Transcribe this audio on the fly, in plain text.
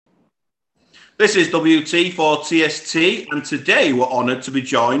This is WT for TST, and today we're honoured to be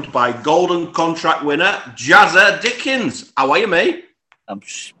joined by Golden Contract winner Jazza Dickens. How are you, mate? I'm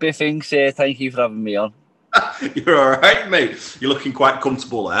spiffing, sir. Thank you for having me on. You're all right, mate. You're looking quite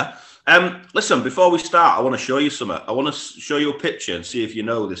comfortable there. Listen, before we start, I want to show you something. I want to show you a picture and see if you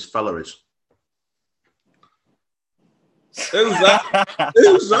know who this fella is. Who's that?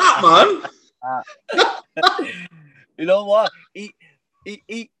 Who's that, man? You know what?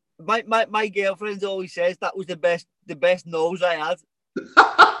 My girlfriend always says that was the best nose I had.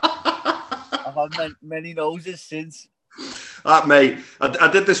 I've had many noses since. Mate,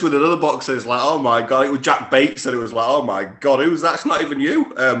 I did this with another boxer. It's like, oh my god, it was Jack Bates, and it was like, oh my god, who's that? It's not even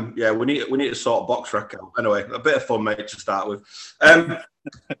you. Yeah, we need to sort box record. Anyway, a bit of fun, mate, to start with.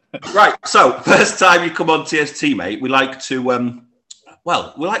 Right, so first time you come on TST, mate, we like to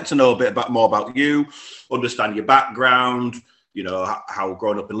know a bit more about you, understand your background, you know, how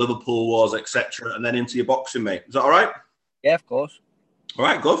growing up in Liverpool was, etc., and then into your boxing, mate. Is that all right? Yeah, of course. All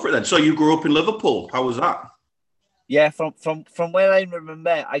right, go for it then. So you grew up in Liverpool. How was that? Yeah, from where I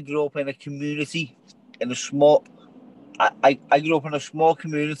remember, I grew up in a community, in a small. I grew up in a small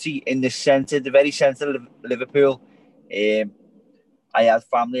community in the centre, the very centre of Liverpool. I had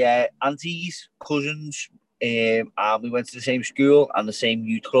family, aunties, cousins, and we went to the same school and the same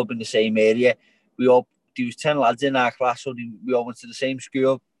youth club in the same area. There was 10 lads in our class, so we all went to the same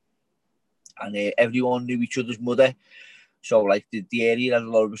school, and everyone knew each other's mother. So, like, the area had a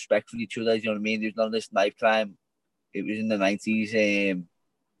lot of respect for each other, you know what I mean? There was none of this knife crime. It was in the 90s.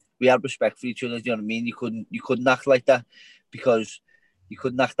 We had respect for each other, you know what I mean? You couldn't act like that, because you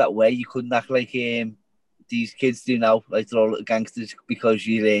couldn't act that way. You couldn't act like these kids do now, like they're all gangsters, because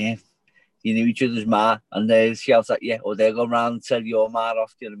you knew each other's ma, and they shout at you, or they go around and tell your ma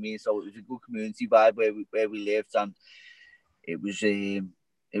off, you know what I mean? So it was a good community vibe where we lived, and it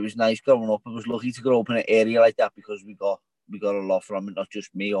was nice growing up. I was lucky to grow up in an area like that, because we got a lot from it, not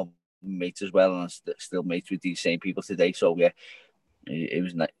just me or mates as well, and I'm still mates with these same people today. So yeah, it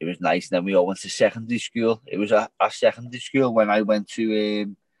was nice. And then we all went to secondary school. It was a secondary school when I went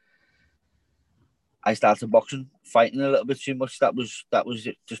to. I started boxing, fighting a little bit too much. That was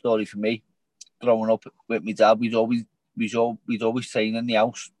the story for me. Growing up with my dad, we'd always train in the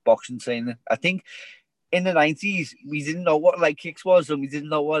house, boxing training. I think in the 90s we didn't know what like kicks was, and we didn't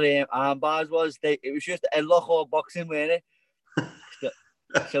know what arm bars was. It was just headlock or boxing, weren't it?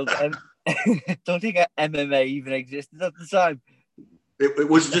 So don't think MMA even existed at the time. It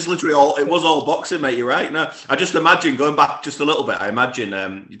was just literally all boxing, mate. You're right. No, I just imagine, going back just a little bit, I imagine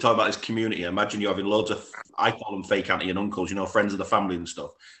you talk about this community. I imagine you having loads of, I call them fake auntie and uncles, you know, friends of the family and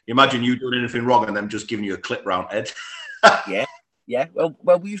stuff. You imagine you doing anything wrong and them just giving you a clip round head. Yeah. Well,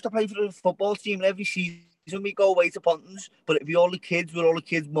 we used to play for the football team, and every season we go away to Pontons, but it'd be all the kids with all the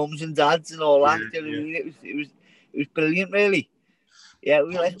kids' mums and dads and all that. You know what I mean? It was brilliant, really. Yeah,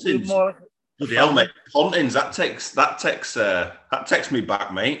 we were more like. Bloody hell, mate! Pontins, that takes me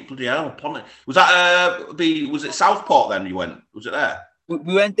back, mate. Bloody hell, Pontins. Was that was it Southport then? You went? Was it there?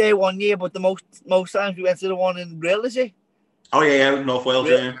 We went there one year, but the most times we went to the one in Brill, is it? Oh yeah, North Wales,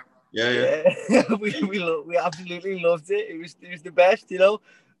 yeah. We absolutely loved it. It was the best, you know.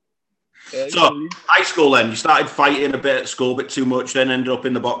 So high school then, you started fighting a bit at school, a bit too much, then ended up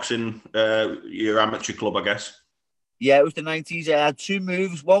in the boxing, your amateur club, I guess. Yeah, it was the 90s. I had two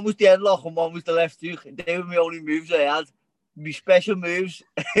moves. One was the headlock and one was the left hook. They were my only moves I had. My special moves.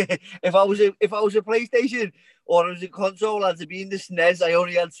 If I was a PlayStation or I was a console, I had to be in the SNES. I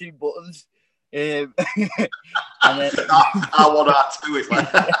only had two buttons. And then, I want that too.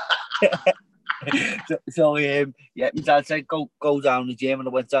 My dad said go down the gym, and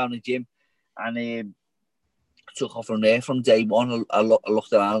I went down the gym, and took off from there from day one. I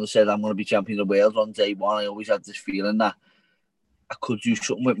looked around and said, I'm going to be champion of the world on day one. I always had this feeling that I could do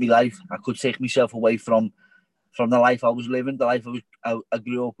something with my life. I could take myself away from the life I was living, the life I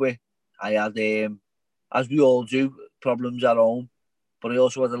grew up with. I had, as we all do, problems at home, but I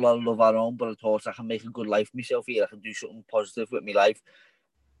also had a lot of love at home. But I thought, I can make a good life for myself here. I can do something positive with my life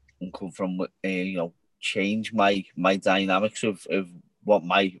and come from, change my dynamics of what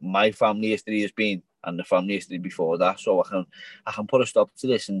my family history has been, and the family history before that, so I can put a stop to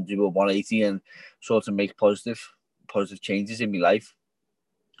this and do a 180 and sort of make positive changes in my life.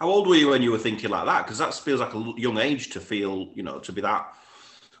 How old were you when you were thinking like that? Because that feels like a young age to feel, to be that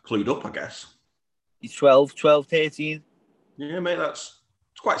clued up, I guess. 12, 13. Yeah, mate, it's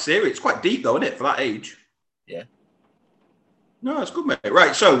quite serious. It's quite deep, though, isn't it, for that age? Yeah. No, that's good, mate.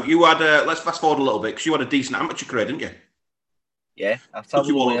 Right, so you had, let's fast forward a little bit, because you had a decent amateur career, didn't you? Yeah, I've traveled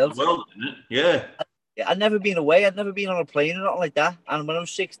the world. Didn't it? Yeah. I'd never been away. I'd never been on a plane or nothing like that. And when I was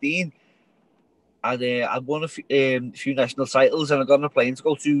 16, I won a few national titles, and I got on a plane to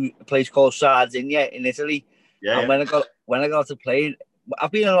go to a place called Sardinia in Italy. And when I got to plane,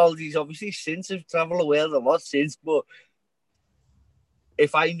 I've been on all these obviously since. I've travelled the world a lot since, but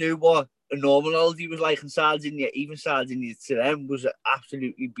if I knew what a normal holiday was like in Sardinia, even Sardinia to them was an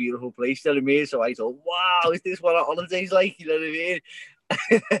absolutely beautiful place. You know what I mean? So I thought, wow, is this what a holiday's like? You know what I mean?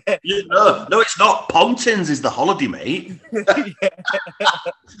 No, it's not. Pontins is the holiday, mate.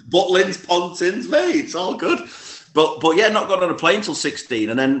 Butlins, Pontins, mate. It's all good. But yeah, not got on a plane till 16,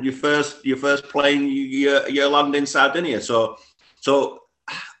 and then your first plane, you land in Sardinia. So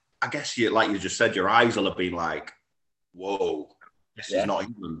I guess like you just said, your eyes will have been like, whoa, this is not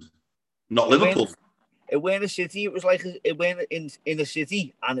England, not Liverpool. It went in a city. It was like it went in a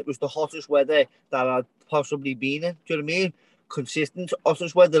city, and it was the hottest weather that I'd possibly been in. Do you know what I mean? Consistent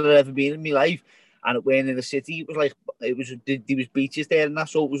hottest weather I'd ever been in my life, and it went in a city. It was like there was beaches there, and that,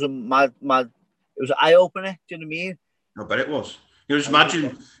 so it was a mad. It was an eye opener. Do you know what I mean? I bet it was. You just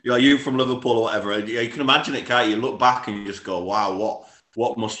imagine, you from Liverpool or whatever. You can imagine it, can't you? You look back and you just go, "Wow,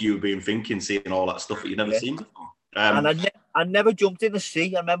 what must you have been thinking, seeing all that stuff that you've never seen before?" And I never jumped in the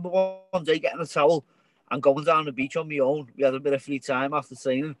sea. I remember one day getting a towel and going down the beach on my own. We had a bit of free time after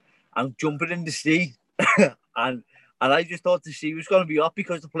training, and jumping in the sea, and I just thought the sea was going to be up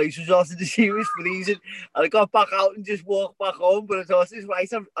because the place was hot and the sea was freezing. And I got back out and just walked back home. But I thought, this is right,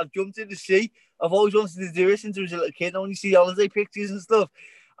 I've jumped in the sea. I've always wanted to do it since I was a little kid. I only see holiday pictures and stuff.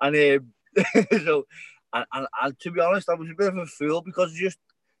 And so, and to be honest, I was a bit of a fool because just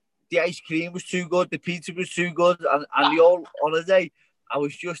the ice cream was too good, the pizza was too good, and the whole holiday, I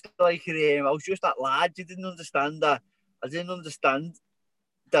was just like, I was just that lad. You didn't understand that. I didn't understand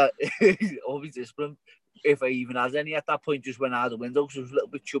that. Always discipline. If I even had any at that point, just went out the window because I was a little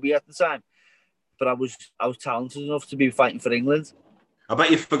bit chubby at the time. But I was talented enough to be fighting for England. I bet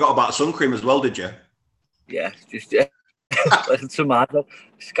you forgot about sun cream as well, did you? Yeah, like a tomato,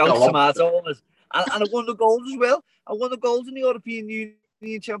 scout tomato. And I won the gold as well. I won the gold in the European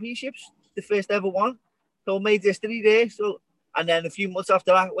Union Championships, the first ever one. So I made history there. So, and then a few months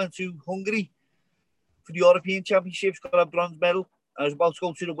after that, I went to Hungary for the European Championships, got a bronze medal. I was about to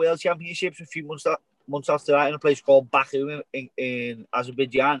go to the World Championships a few months after that in a place called Baku in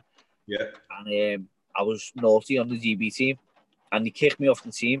Azerbaijan. Yeah. And I was naughty on the GB team, and they kicked me off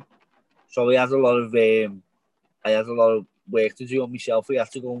the team. So I had a lot of work to do on myself. I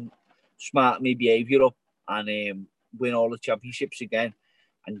had to go and smart my behaviour up and win all the championships again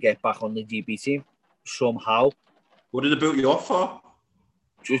and get back on the GB team somehow. What did they boot you off for?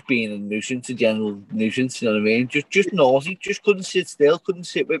 Just being a nuisance, a general nuisance, you know what I mean? Just naughty, just couldn't sit still, couldn't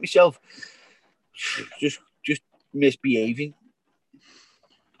sit with myself. Just misbehaving.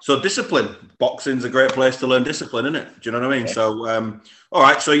 So discipline. Boxing's a great place to learn discipline, isn't it? Do you know what I mean? Yeah. So, all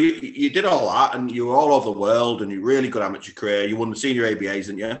right. So you did all that, and you were all over the world, and you really good amateur career. You won the senior ABAs,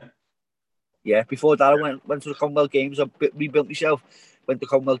 didn't you? Yeah. Before that, I went to the Commonwealth Games. I rebuilt myself. Went to the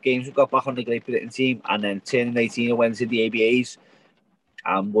Commonwealth Games and got back on the Great Britain team. And then turning 18, I went to the ABAs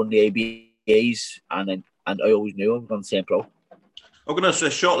and won the ABAs. And I always knew I was going to turn pro. I'm going to say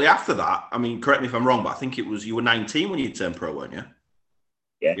shortly after that. I mean, correct me if I'm wrong, but I think it was you were 19 when you turned pro, weren't you?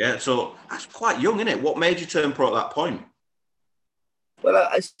 Yeah. Yeah, so that's quite young, isn't it? What made you turn pro at that point? Well,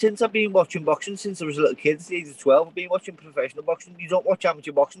 since I've been watching boxing since I was a little kid, at the age of 12, I've been watching professional boxing. You don't watch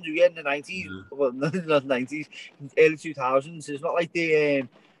amateur boxing, do you? In the 90s, well, not 90s, early 2000s. It's not like the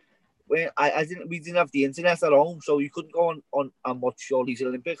when we didn't have the internet at home, so you couldn't go on and watch all these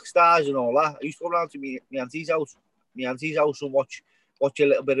Olympic stars and all that. I used to go around to my auntie's house, and watch a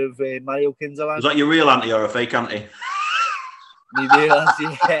little bit of Mario Kinzaland. Was that your real auntie or a fake auntie? Yeah.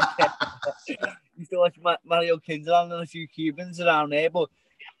 Used to watch Mario Kinzaland and a few Cubans around there, but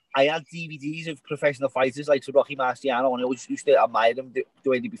I had DVDs of professional fighters like Rocky Marciano, and I always used to admire them the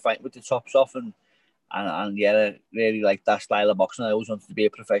way they'd be fighting with the tops off, and yeah, I really like that style of boxing. I always wanted to be a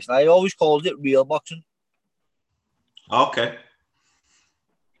professional. I always called it real boxing. Okay.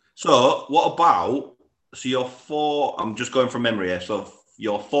 So what about I'm just going from memory here. So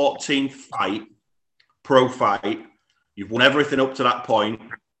your 14th fight, pro fight. You've won everything up to that point,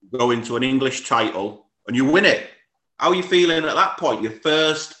 go into an English title, and you win it. How are you feeling at that point? Your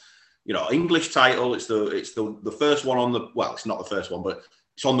first, English title. It's the first one on the. Well, it's not the first one, but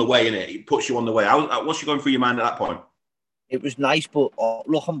it's on the way, innit? It puts you on the way. What's going through your mind at that point? It was nice, but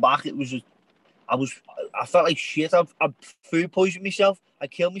looking back, I felt like shit. I food poisoned myself. I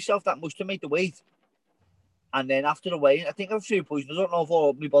killed myself that much to make the weight, and then after the weigh, I think I was food poisoned. I don't know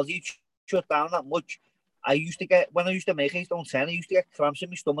if my body shut down that much. I used to get, when I used to make it on 10, I get cramps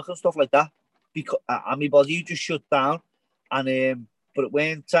in my stomach and stuff like that. And my body just shut down. And but it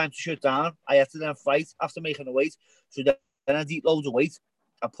weren't time to shut down. I had to then fight after making the weight. So then I'd eat loads of weight.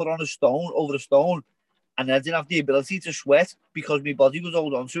 I put on a stone over a stone, and I didn't have the ability to sweat because my body was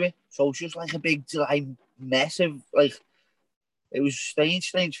holding onto it. So it was just like a big dry mess of like, it was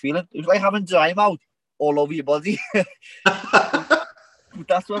strange feeling. It was like having dry mouth all over your body. But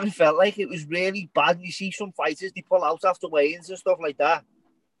that's what it felt like. It was really bad. And you see some fighters, they pull out after weigh-ins and stuff like that.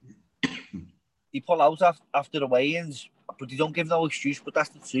 They pull out after the weigh-ins, but they don't give no excuse. But that's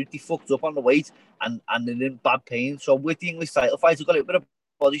the truth. They fucked up on the weight and they're in bad pain. So with the English title fight, I got a bit of a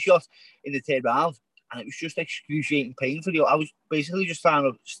body shot in the third round, and it was just excruciating pain for you. I was basically just trying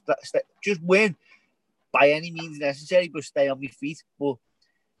to just win by any means necessary, but stay on my feet. But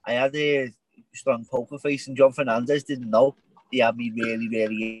I had a strong poker face, and John Fernandez didn't know. He had me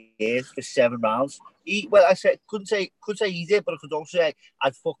really hurt for 7 rounds. I said couldn't say he did, but I could also say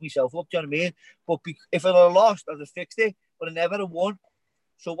I'd fuck myself up. Do you know what I mean? But if I'd have lost, I'd have fixed it. But I never have won.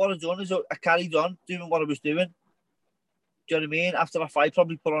 So what I've done is I carried on doing what I was doing. Do you know what I mean? After the fight,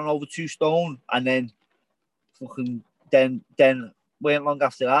 probably put on over 2 stone, and then fucking then weren't long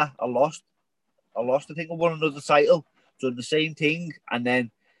after that, I lost. I think I won another title, done the same thing, and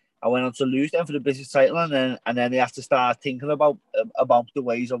then I went on to lose them for the British title, and then they had to start thinking about the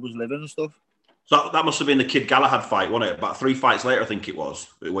ways I was living and stuff. So that must have been the Kid Galahad fight, wasn't it? About 3 fights later, I think it was,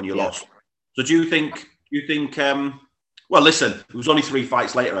 when you lost. So do you think? Well, listen, it was only 3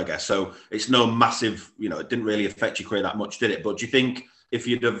 fights later, I guess. So it's no massive, it didn't really affect your career that much, did it? But do you think if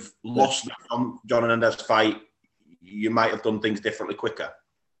you'd have lost the John Hernandez fight, you might have done things differently quicker?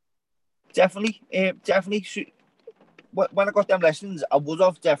 Definitely. When I got them lessons, I would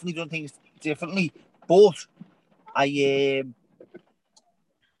have definitely done things differently. But I'd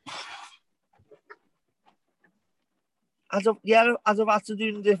have had to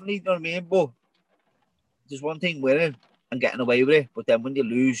do them differently, you know what I mean? But there's one thing winning and getting away with it, but then when you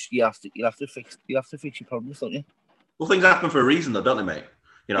lose, you have to fix your problems, don't you? Well, things happen for a reason, though, don't they, mate?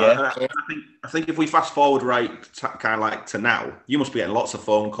 I think if we fast forward kind of like to now, you must be getting lots of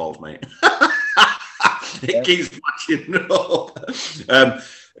phone calls, mate. It keeps matching up.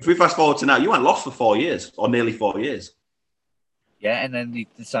 If we fast forward to now, you weren't lost for 4 years, or nearly 4 years. Yeah, and then the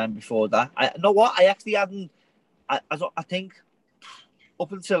time before that, I actually hadn't. I think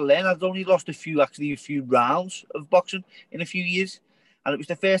up until then, I'd only lost a few rounds of boxing in a few years, and it was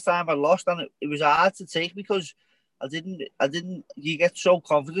the first time I lost, and it was hard to take because I didn't. You get so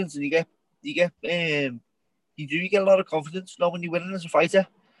confident, and you get a lot of confidence, when you're winning as a fighter.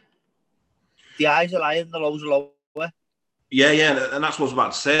 The highs are high and the lows are lower. Yeah, and that's what I was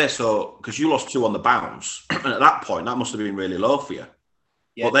about to say. So, because you lost 2 on the bounce, and at that point, that must have been really low for you.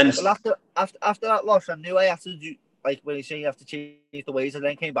 Yeah, but then after that loss, I knew I had to do, like when you say you have to change the ways. I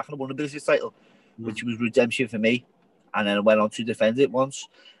then came back and won the British title, which was redemption for me. And then I went on to defend it once,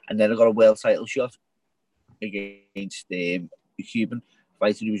 and then I got a world title shot against a Cuban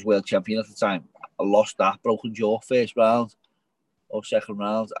fighter who was world champion at the time. I lost that, broken jaw, first round or second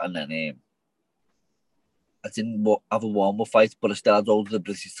round, and then I didn't have a warm-up fight, but I still had hold of the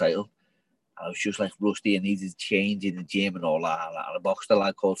British title. And I was just like rusty and needed to change in the gym and all that. And I boxed a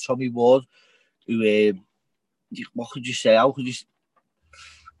lad called Tommy Ward, who, what could you say? How could you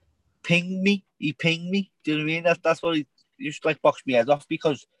ping me? He pinged me. Do you know what I mean? That's what he just like boxed me head off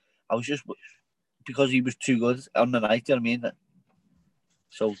because he was too good on the night. Do you know what I mean?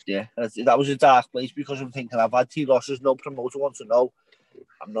 So yeah, that was a dark place because I'm thinking I've had 2 losses, no promoter wants to know.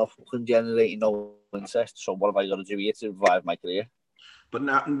 I'm not fucking generating no interest. So what have I got to do here to revive my career? But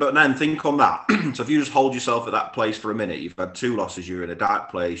then think on that. So if you just hold yourself at that place for a minute, you've had 2 losses, you're in a dark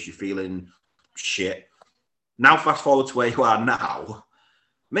place, you're feeling shit. Now fast forward to where you are now,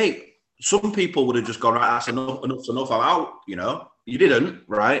 mate. Some people would have just gone, right, that's enough's enough, I'm out. You didn't,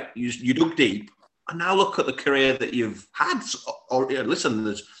 right? You dug deep, and now look at the career that you've had. Listen,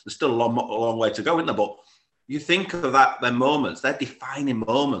 there's still a long way to go, isn't there? But you think of their moments, they're defining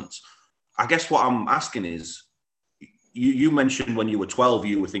moments. I guess what I'm asking is, you mentioned when you were 12,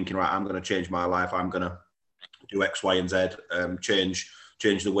 you were thinking, right, I'm going to change my life. I'm going to do X, Y, and Z, change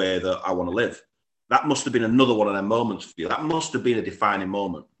the way that I want to live. That must have been another one of them moments for you. That must have been a defining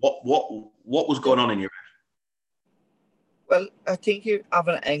moment. What was going on in your head? Well, I think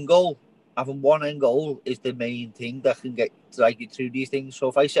having one end goal is the main thing that can drag you through these things. So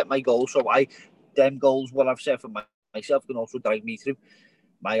if I set my goals, them goals, what I've set for myself, can also drag me through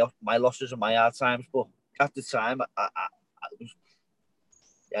my losses and my hard times. But at the time, I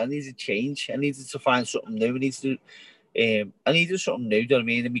needed change. I needed to find something new. I needed something new, do you know what I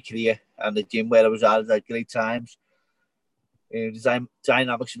mean, in my career. And the gym where I was at had great times. The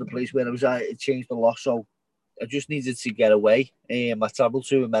dynamics of the place where I was at, it changed a lot. So I just needed to get away. I travelled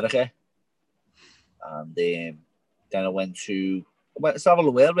to America, and then I went to travel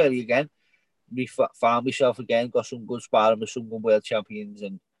the world really again. Found myself again, got some good sparring with some good world champions,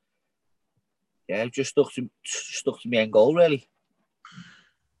 and yeah, just stuck to my end goal really.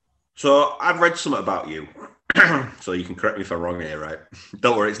 So I've read something about you. So you can correct me if I'm wrong here, right?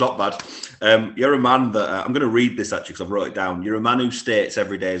 Don't worry, it's not bad. You're a man that I'm going to read this actually because I've wrote it down. You're a man who states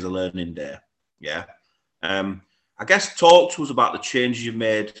every day is a learning day. Yeah. I guess talk to us about the changes you've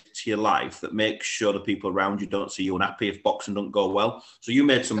made to your life that make sure the people around you don't see you unhappy if boxing don't go well. So you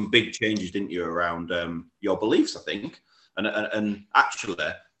made some big changes, didn't you, around your beliefs, I think, and actually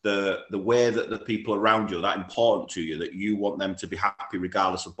the way that the people around you are that important to you that you want them to be happy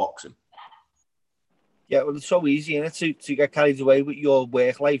regardless of boxing. Yeah, well, it's so easy, isn't it, to get carried away with your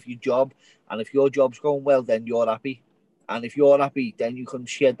work life, your job, and if your job's going well, then you're happy. And if you're happy, then you can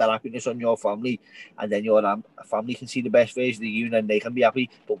share that happiness on your family, and then your family can see the best version of you, and then they can be happy.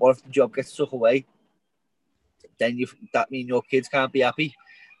 But what if the job gets took away? Then that means your kids can't be happy,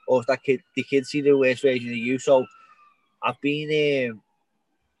 or if the kids see the worst version of you. So I've been,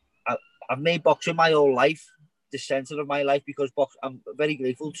 I've made boxing my whole life, the centre of my life, because I'm very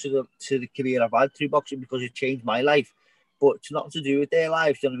grateful to the career I've had through boxing because it changed my life. But it's nothing to do with their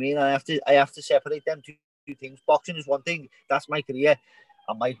lives. Do you know what I mean? I have to separate them two things. Boxing is one thing, that's my career,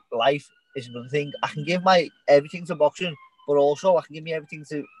 and my life is another thing. I can give my everything to boxing, but also I can give me everything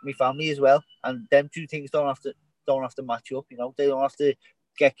to my family as well. And them two things don't have to match up. You know, they don't have to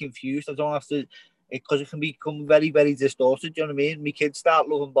get confused. I don't have to, because it can become very, very distorted. Do you know what I mean? My kids start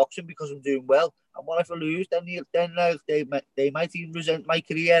loving boxing because I'm doing well, and what if I lose? Then they might even resent my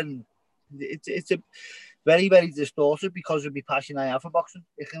career, and it's a very, very distorted because of the passion I have for boxing.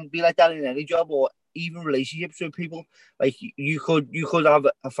 It can be like that in any job or even relationships with people. Like you could have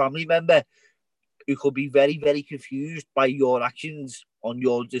a family member who could be very, very confused by your actions on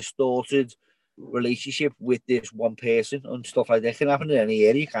your distorted relationship with this one person and stuff like that. It can happen in any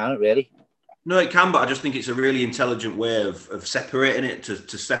area, can't it, really? No, it can, but I just think it's a really intelligent way of separating it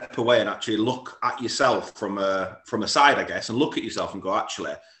to step away and actually look at yourself from a side, I guess, and look at yourself and go,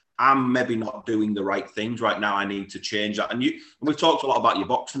 actually, I'm maybe not doing the right things right now. I need to change that. And we've talked a lot about your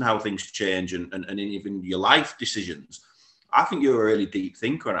boxing, how things change, and even your life decisions. I think you're a really deep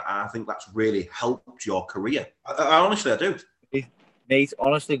thinker, and I think that's really helped your career. I honestly, I do. Mate,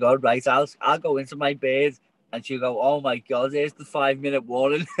 honestly, God, right, I'll go into my bed and she'll go, "Oh my God, there's the 5-minute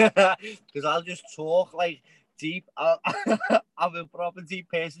warning," because I'll just talk like deep. I'm a proper deep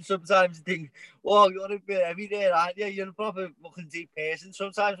person sometimes. And think, "Whoa, you're a bit heavy there, aren't you? You're a proper fucking deep person."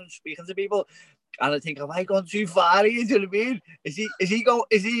 Sometimes I'm speaking to people, and I think, "Have I gone too far here?" Do you know what I mean? Is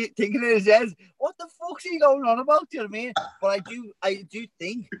he thinking in his head, "What the fuck's he going on about?" Do you know what I mean? But I do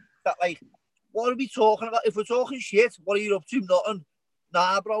think that, like, what are we talking about? If we're talking shit, what are you up to? Nothing.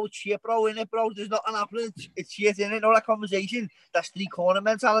 Nah, bro, it's shit, bro, innit, bro? There's nothing happening. It's shit, innit? Know that conversation? That's three-corner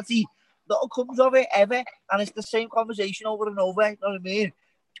mentality. Nothing comes of it, ever. And it's the same conversation over and over. You know what I mean?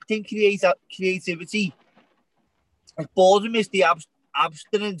 I think creativity. Like, boredom is the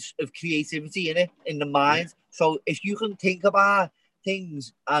abstinence of creativity, innit? In the mind. So if you can think about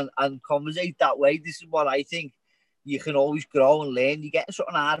things and conversate that way, this is what I think. You can always grow and learn. You get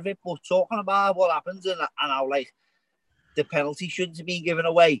something out of it. But talking about what happens and how, like, the penalty shouldn't have been given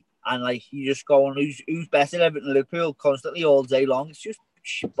away, and like you just go on who's better Everton Liverpool constantly all day long. It's just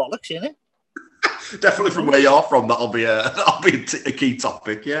bollocks, isn't it? Definitely from where you're from, that'll be a key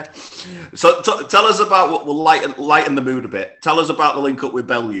topic. Yeah. So tell us about what will lighten the mood a bit. Tell us about the link up with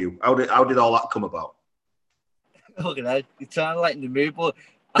Bellew. How did all that come about? Okay, now you're trying to lighten the mood, but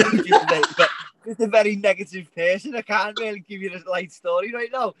I'm just a very negative person. I can't really give you a light story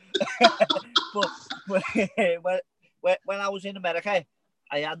right now. but when I was in America,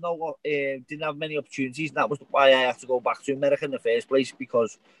 I had didn't have many opportunities, and that was why I had to go back to America in the first place,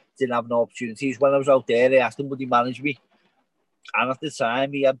 because I didn't have no opportunities. When I was out there, I asked him would he manage me, and at the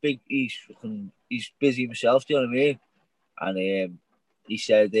time he's busy himself, do you know what I mean? And he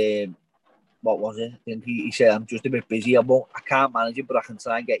said, what was it? And he said, "I'm just a bit busy. I can't manage it, but I can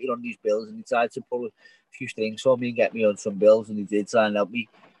try and get you on these bills." And he tried to pull a few strings for me and get me on some bills, and he did try and help me,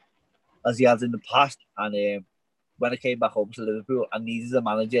 as he has in the past. And when I came back home to Liverpool, I needed a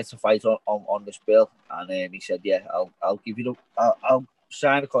manager to fight on this bill, and he said, "Yeah, I'll give you I'll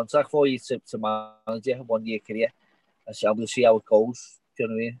sign a contract for you to manage a 1-year career, and we'll see how it goes." Do you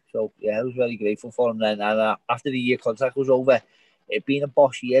know what I mean? So yeah, I was very grateful for him. Then, and after the year contract was over, it being a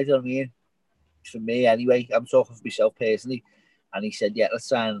boss year, do you know what I mean? For me, anyway, I'm talking for myself personally. And he said, "Yeah, let's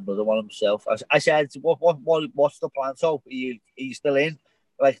sign another one himself." I said, "What's the plan? So are you still in?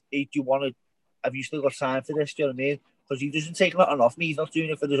 Like, do you want to have you still got time for this? Do you know what I mean? Because he doesn't take nothing off me. He's not doing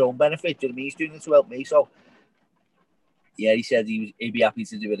it for his own benefit. Do you know what I mean? He's doing it to help me. So, yeah, he said he'd be happy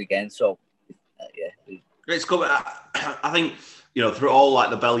to do it again. So, yeah. It's good. I think, you know, through all like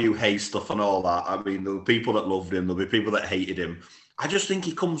the Bellew Hayes stuff and all that, I mean, there were people that loved him. There'll be people that hated him. I just think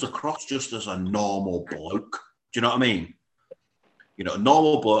he comes across just as a normal bloke. Do you know what I mean? You know, a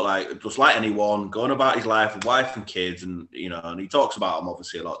normal bloke, like just like anyone, going about his life with wife and kids, and you know, and he talks about them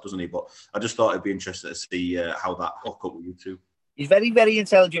obviously a lot, doesn't he? But I just thought it'd be interesting to see how that hook up with you two. He's very, very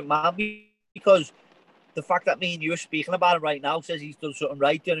intelligent man, because the fact that me and you are speaking about him right now says he's done something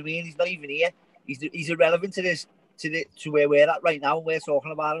right. Do you know what I mean? He's not even here. He's irrelevant to this, to where we're at right now. We're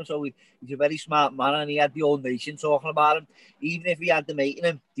talking about him, so he's a very smart man, and he had the whole nation talking about him. Even if he had them hating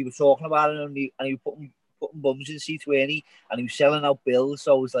him, they were talking about him, and he was putting bums in C20, and he was selling out bills.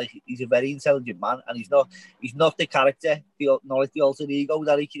 So it's like he's a very intelligent man, and he's not the character, not like the alter ego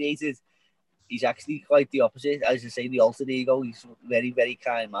that he created. He's actually quite the opposite. As I say, the alter ego. He's a very, very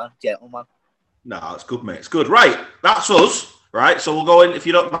kind man, gentleman. No, it's good, mate. It's good. Right, that's us. Right, so we'll go in. If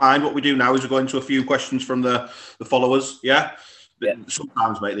you don't mind, what we do now is we go into a few questions from the followers. Yeah?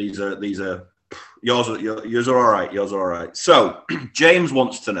 Sometimes, mate, these are yours are all right. Yours are all right. So James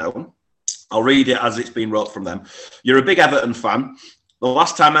wants to know. I'll read it as it's been wrote from them. You're a big Everton fan. The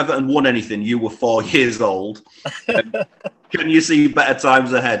last time Everton won anything, you were 4 years old. Can you see better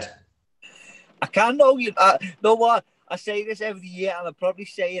times ahead? I can't know you. Know what? I say this every year, and I probably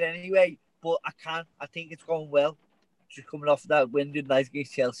say it anyway, but I can't. I think it's going well. Just coming off that win the night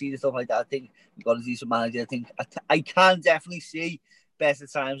against Chelsea and stuff like that, I think we've got a decent manager. I think I can definitely see better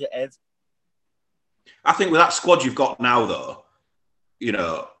times ahead. I think with that squad you've got now, though, you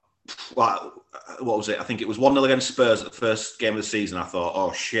know, what was it? I think it was 1-0 against Spurs at the first game of the season. I thought,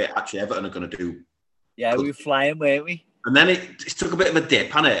 oh shit, actually Everton are going to do. Yeah, we were flying, weren't we? And then it took a bit of a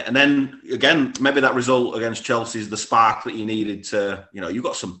dip, hadn't it? And then again, maybe that result against Chelsea is the spark that you needed to, you know, you've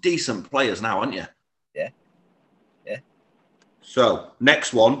got some decent players now, haven't you? Yeah. So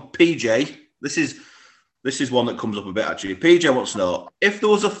next one, PJ. This is one that comes up a bit actually. PJ wants to know, if there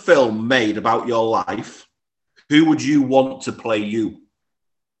was a film made about your life, who would you want to play you?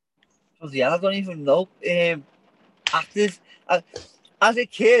 Yeah, I don't even know. Actors. As a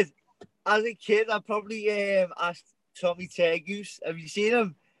kid, I probably asked Tommy Turgoose. Have you seen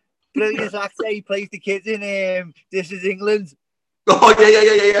him? Brilliant actor. He plays the kids in This Is England. Oh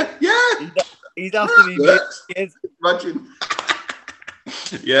yeah. He'd have to be kids. Imagine.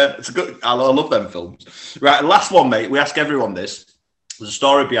 Yeah, it's a good. I love them films. Right, last one, mate. We ask everyone this. There's a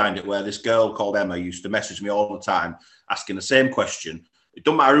story behind it where this girl called Emma used to message me all the time asking the same question. It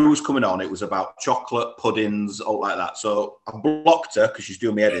doesn't matter who was coming on. It was about chocolate, puddings, all like that. So I blocked her because she's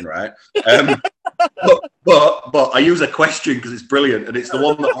doing me head in, right? But I use a question because it's brilliant, and it's the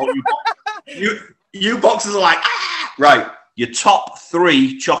one that all you boxers are like, right. Your top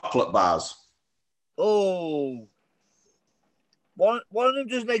 3 chocolate bars. Oh. One of them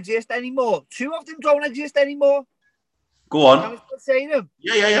doesn't exist anymore. 2 of them don't exist anymore. Go on. Can I still say them?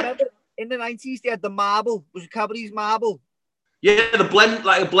 Yeah. Remember, in the 90s, they had the marble. It was a Cadbury's marble. Yeah, the blend,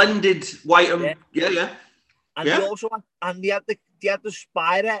 like a blended white and yeah. And they also they had the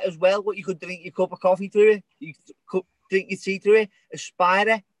spider as well. What you could drink your cup of coffee through it. You could drink your tea through it. A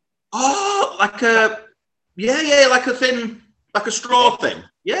spider. Oh, like a like a thin, like a straw thing.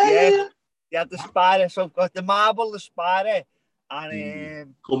 Yeah. They had the spider. So I've got the marble, the spider,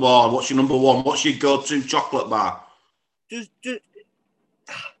 and come on, what's your number 1? What's your go-to chocolate bar? Does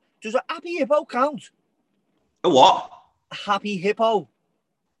a Happy Hippo count? A what? A Happy Hippo.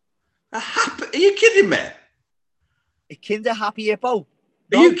 Are you kidding me? A Kinder Happy Hippo.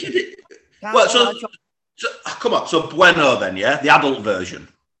 Are you kidding? Well, so come on. So Bueno then, yeah? The adult version.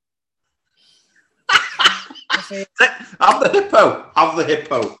 Have the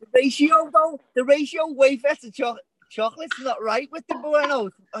hippo. The ratio wafer to chocolate's not right with the Bueno.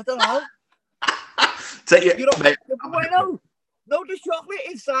 I don't know. Mate, the Bueno. No, the chocolate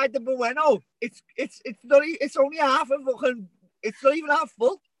inside the Bueno. It's not. It's only half a fucking. It's not even half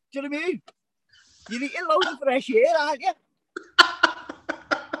full. Do you know what I mean? You're eating loads of fresh air, aren't you?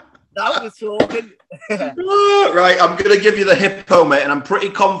 Now we're talking. Right, I'm going to give you the hippo, mate, and I'm pretty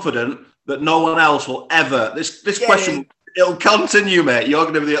confident that no one else will ever. This question, it'll continue, mate. You're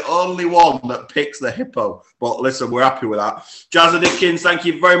going to be the only one that picks the hippo. But listen, we're happy with that. Jazza Dickens, thank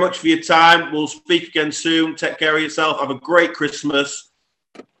you very much for your time. We'll speak again soon. Take care of yourself. Have a great Christmas.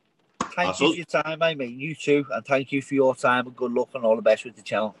 Thank you for your time, mate. You too. And thank you for your time. And good luck and all the best with the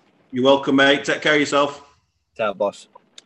channel. You're welcome, mate. Take care of yourself. Ciao, boss.